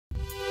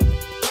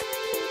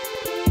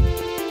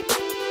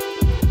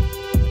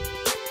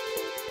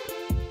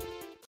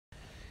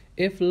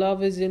If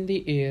love is in the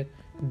air,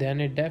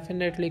 then it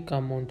definitely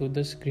comes onto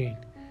the screen.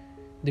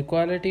 The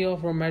quality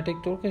of romantic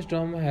Turkish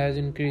drama has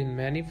increased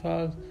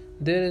manifold.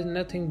 There is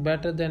nothing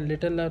better than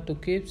Little Love to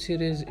keep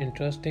series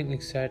interesting,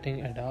 exciting,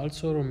 and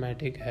also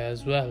romantic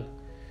as well.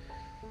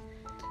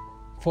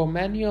 For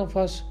many of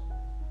us,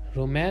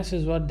 romance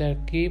is what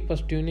that keep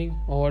us tuning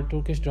our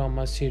Turkish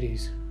drama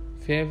series.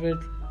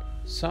 Favorite,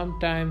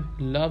 sometimes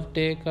love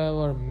take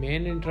our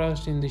main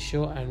interest in the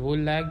show, and we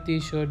like the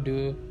show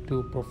due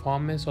to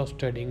performance of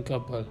studying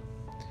couple.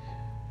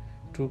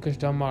 Turkish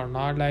drama are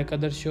not like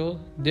other shows.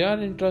 They are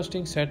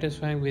interesting,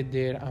 satisfying with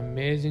their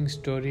amazing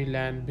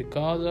storyline.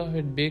 Because of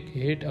its big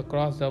hit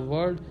across the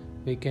world,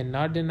 we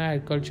cannot deny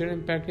its cultural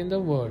impact in the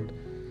world.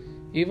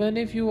 Even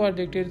if you are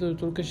addicted to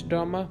Turkish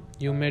drama,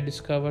 you may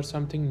discover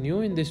something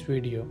new in this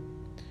video.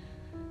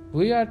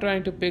 We are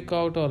trying to pick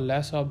out our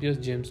less obvious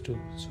gems too,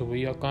 so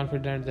we are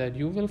confident that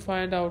you will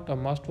find out a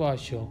must-watch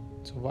show.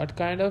 So what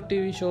kind of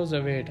TV shows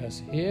await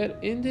us? Here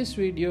in this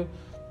video,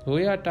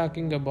 we are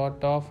talking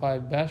about top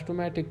 5 best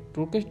romantic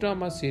Turkish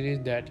drama series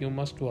that you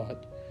must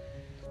watch.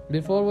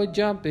 Before we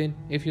jump in,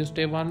 if you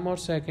stay one more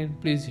second,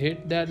 please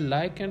hit that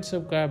like and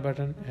subscribe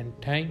button, and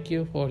thank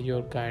you for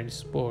your kind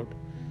support.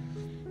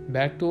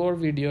 Back to our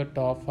video,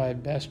 top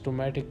 5 best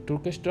romantic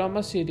Turkish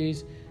drama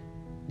series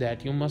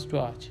that you must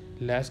watch.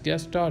 Let's get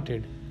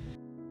started.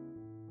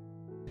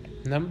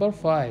 Number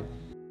 5.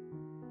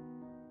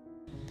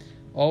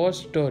 Our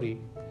Story,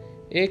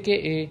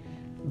 aka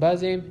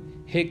Bazim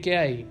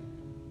Hikaye.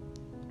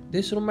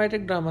 This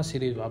romantic drama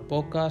series was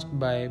podcast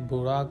by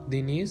Burak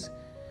Deniz,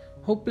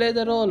 who played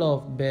the role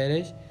of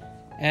Berish,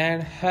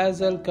 and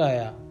Hazel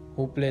Kaya,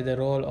 who played the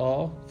role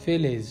of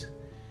Filiz.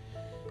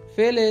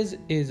 Filiz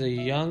is a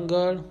young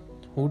girl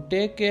who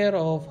takes care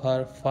of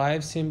her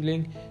 5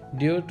 siblings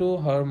due to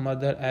her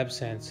mother's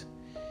absence.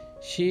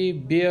 She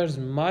bears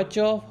much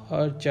of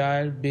her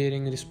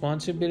child-bearing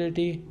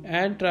responsibility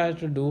and tries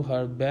to do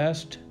her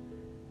best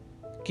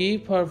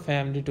keep her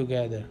family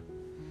together.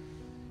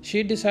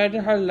 She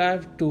decided her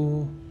life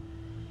to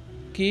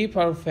keep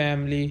her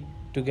family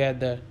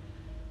together.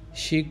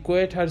 She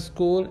quit her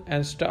school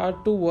and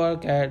started to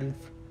work at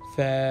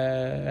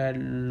a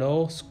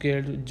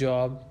low-skilled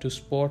job to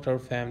support her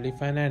family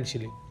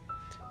financially.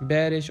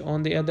 Barish,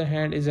 on the other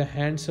hand, is a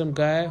handsome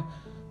guy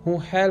who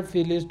helped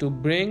Phyllis to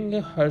bring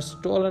her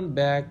stolen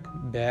bag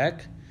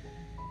back.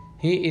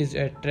 He is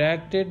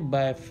attracted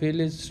by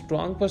Phyllis'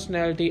 strong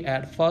personality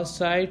at first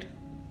sight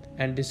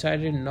and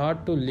decided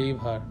not to leave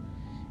her.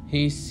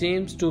 He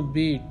seems to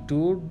be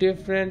too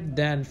different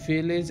than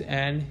Phyllis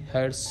and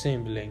her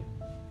sibling.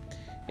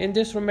 In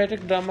this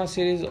romantic drama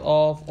series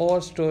of Our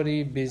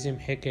Story, Bazim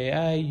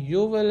Hikaye,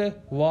 you will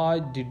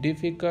watch the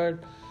difficult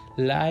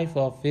life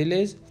of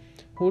Phyllis,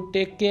 who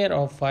takes care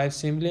of 5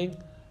 siblings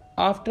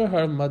after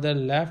her mother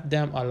left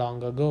them a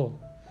long ago.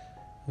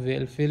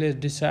 Will Phyllis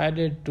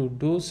decided to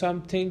do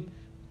something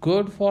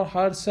good for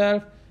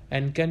herself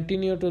and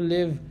continue to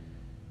live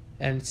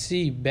and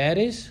see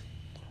Barish?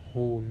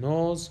 Who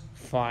knows?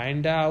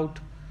 Find out.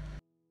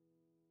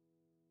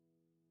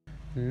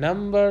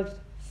 Number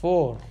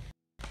 4.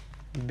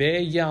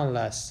 Be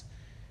Yanlış.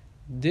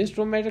 This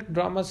romantic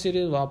drama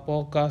series was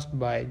podcast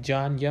by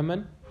Can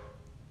Yaman,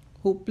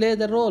 who played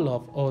the role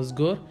of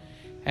Özgür,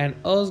 and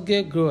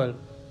Özge Gürel,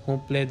 who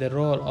played the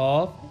role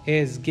of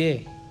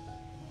Ezge.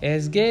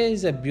 Ezge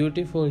is a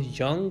beautiful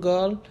young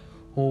girl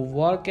who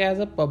works as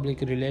a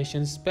public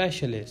relations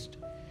specialist.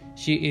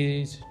 She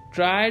is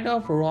tired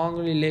of wrong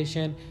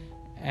relation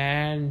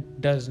and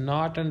does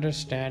not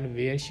understand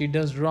where she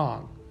does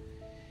wrong.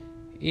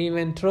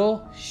 Even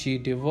though she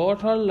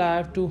devotes her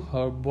life to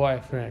her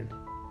boyfriend,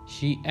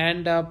 she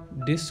ends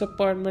up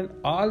disappointment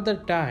all the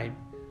time.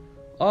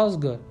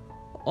 Özgür,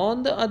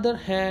 on the other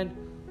hand,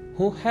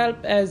 who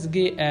helps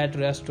Ezgi at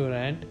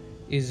restaurant,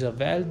 is a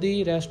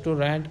wealthy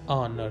restaurant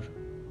owner.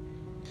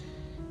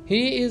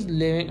 He is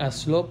living a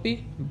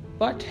sloppy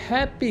but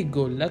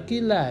happy-go-lucky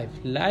life.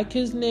 Like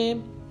his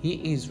name,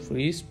 he is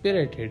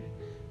free-spirited.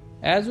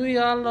 As we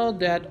all know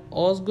that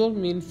Özgür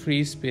means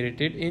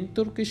free-spirited in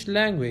Turkish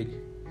language.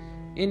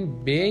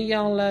 In Be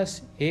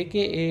Yanlış,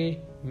 aka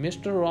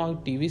Mr. Wrong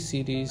TV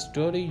series,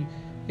 story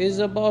is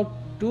about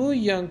 2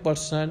 young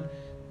persons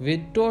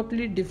with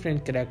totally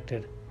different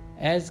character.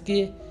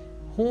 Ezgi,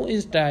 who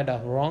is tired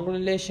of wrong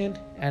relation,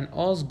 and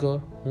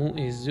Özgür, who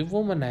is a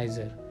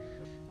womanizer.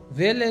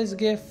 Will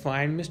Ezgi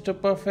find Mr.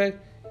 Perfect?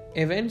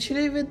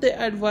 Eventually, with the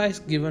advice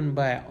given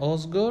by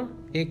Özgür,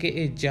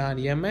 aka Can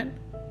Yaman,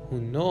 who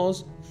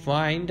knows?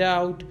 Find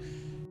out.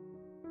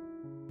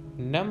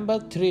 Number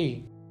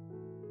 3.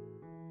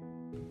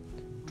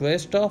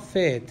 Twist of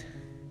Fate.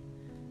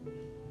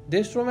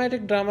 This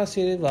romantic drama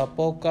series was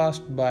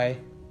podcast by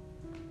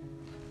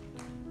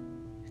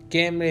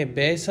Kemre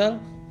Baysal,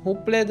 who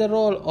played the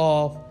role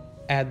of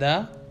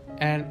Ada,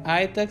 and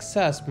Aytek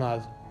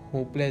Sasmaz,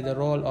 who played the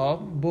role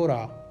of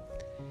Bura.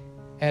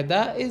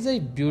 Ada is a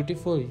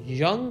beautiful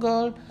young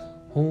girl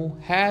who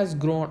has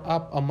grown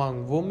up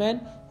among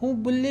women who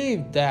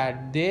believe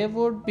that they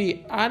would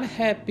be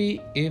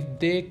unhappy if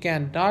they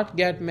cannot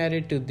get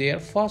married to their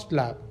first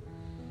love.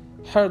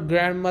 Her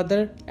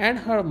grandmother and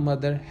her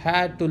mother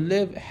had to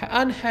live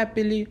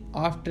unhappily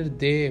after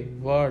they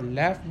were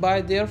left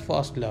by their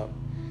first love.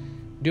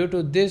 Due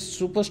to this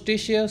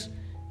superstitious,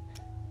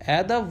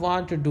 Ada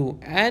wanted to do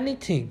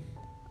anything,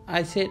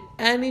 I said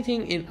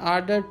anything, in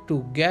order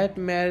to get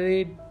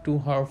married to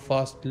her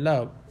first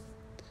love.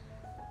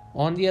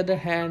 On the other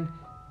hand,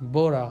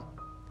 Bora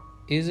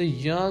is a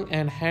young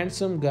and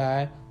handsome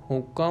guy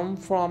who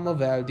comes from a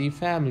wealthy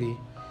family.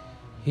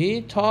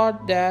 He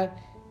thought that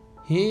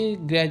he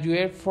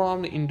graduated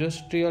from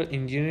industrial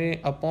engineering.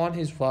 Upon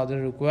his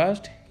father's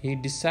request, he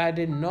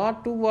decided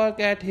not to work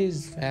at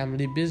his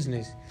family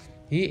business.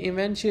 He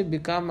eventually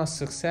became a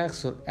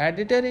successful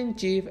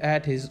editor-in-chief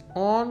at his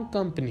own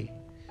company.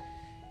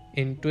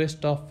 In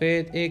Twist of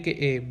Fate,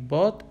 aka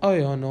Both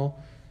Oyono,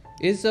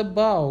 is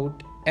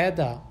about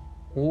Ada,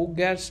 who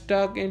gets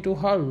stuck into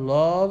her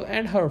love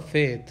and her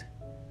faith.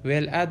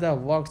 While Ada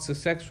works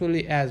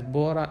successfully as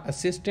Bora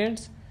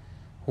assistants,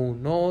 who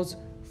knows?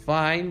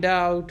 Find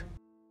out.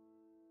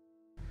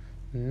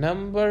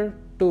 Number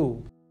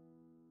 2.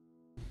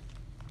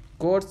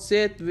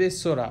 Korset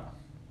Visura.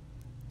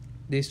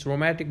 This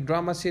romantic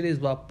drama series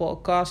was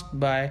podcast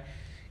by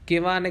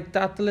Kivanek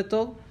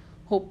Tatletov,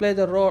 who played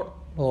the role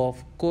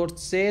of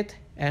Korset,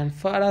 and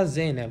Farah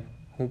Zainab,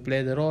 who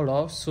played the role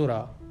of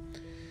Sura.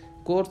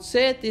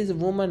 Korset is a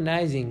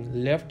womanizing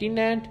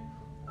lieutenant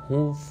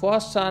who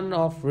first son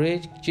of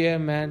rich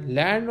chairman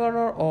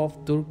landowner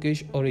of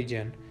Turkish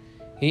origin.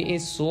 He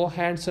is so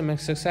handsome and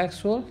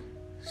successful.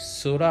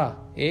 Sura,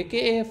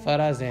 aka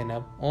Farah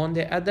Zainab, on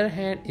the other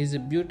hand, is a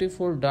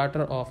beautiful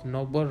daughter of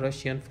noble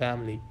Russian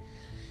family.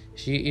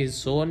 She is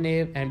so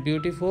naive and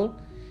beautiful.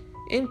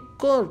 In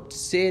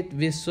Korset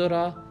with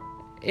Sura,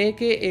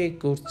 aka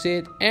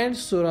Korset and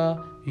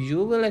Sura,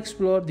 you will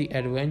explore the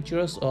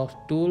adventures of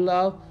two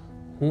love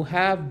who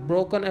have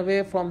broken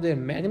away from their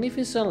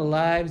magnificent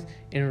lives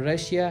in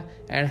Russia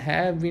and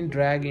have been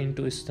dragged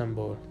into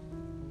Istanbul.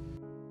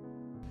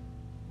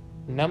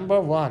 Number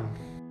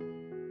 1.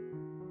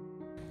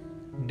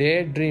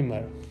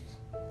 Daydreamer.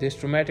 This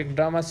dramatic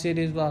drama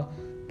series was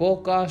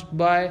podcast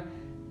by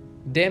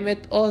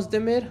Demet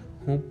Özdemir,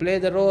 who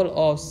played the role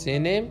of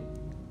Sinem,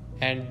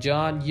 and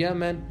John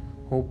Yemen,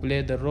 who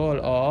played the role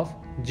of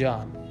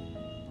John.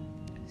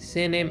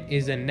 Sinem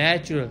is a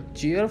natural,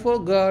 cheerful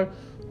girl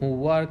who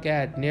works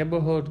at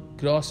neighborhood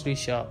grocery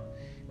shop.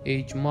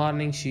 Each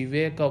morning she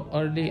wakes up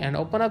early and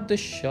opens up the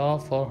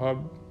shop for her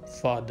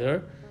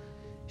father.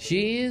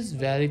 She is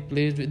very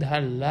pleased with her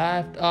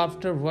life.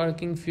 After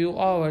working few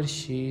hours,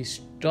 she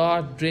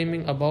starts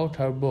dreaming about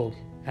her book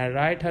and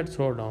write her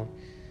throwdown.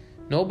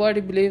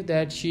 Nobody believed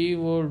that she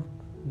would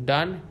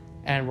done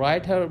and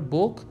write her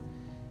book.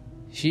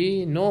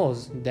 She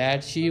knows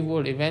that she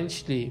will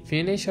eventually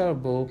finish her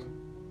book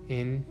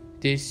in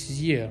this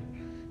year.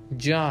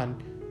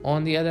 John,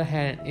 on the other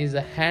hand, is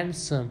a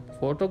handsome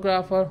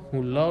photographer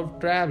who loves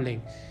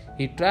traveling.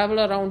 He travels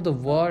around the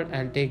world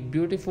and takes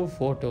beautiful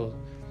photos.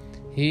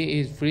 He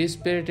is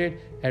free-spirited,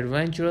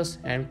 adventurous,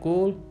 and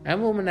cool, and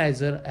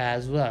womanizer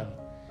as well.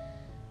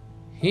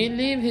 He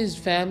leaves his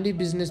family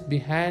business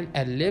behind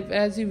and lives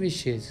as he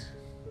wishes.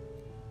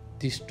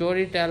 The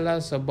story tells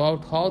us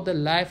about how the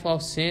life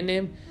of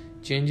Senem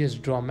changes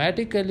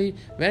dramatically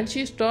when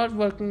she starts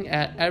working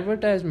at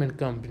advertisement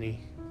company.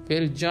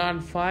 Will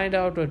John find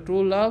out her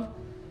true love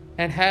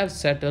and have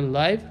settled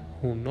life?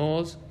 Who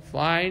knows?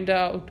 Find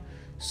out.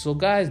 So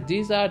guys,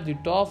 these are the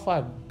top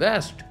 5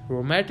 best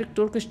romantic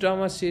Turkish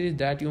drama series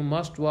that you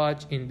must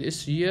watch in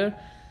this year.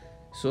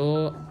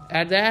 So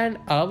at the end,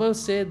 I will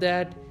say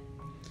that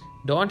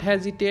don't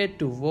hesitate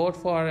to vote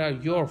for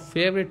your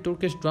favorite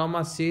Turkish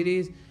drama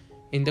series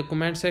in the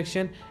comment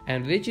section,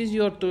 and which is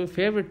your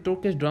favorite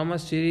Turkish drama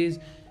series.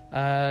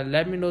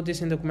 Let me know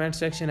this in the comment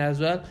section as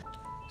well.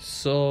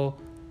 So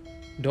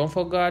don't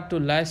forget to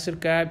like,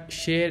 subscribe,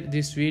 share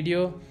this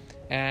video,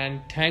 and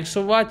thanks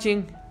for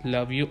watching.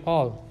 Love you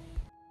all.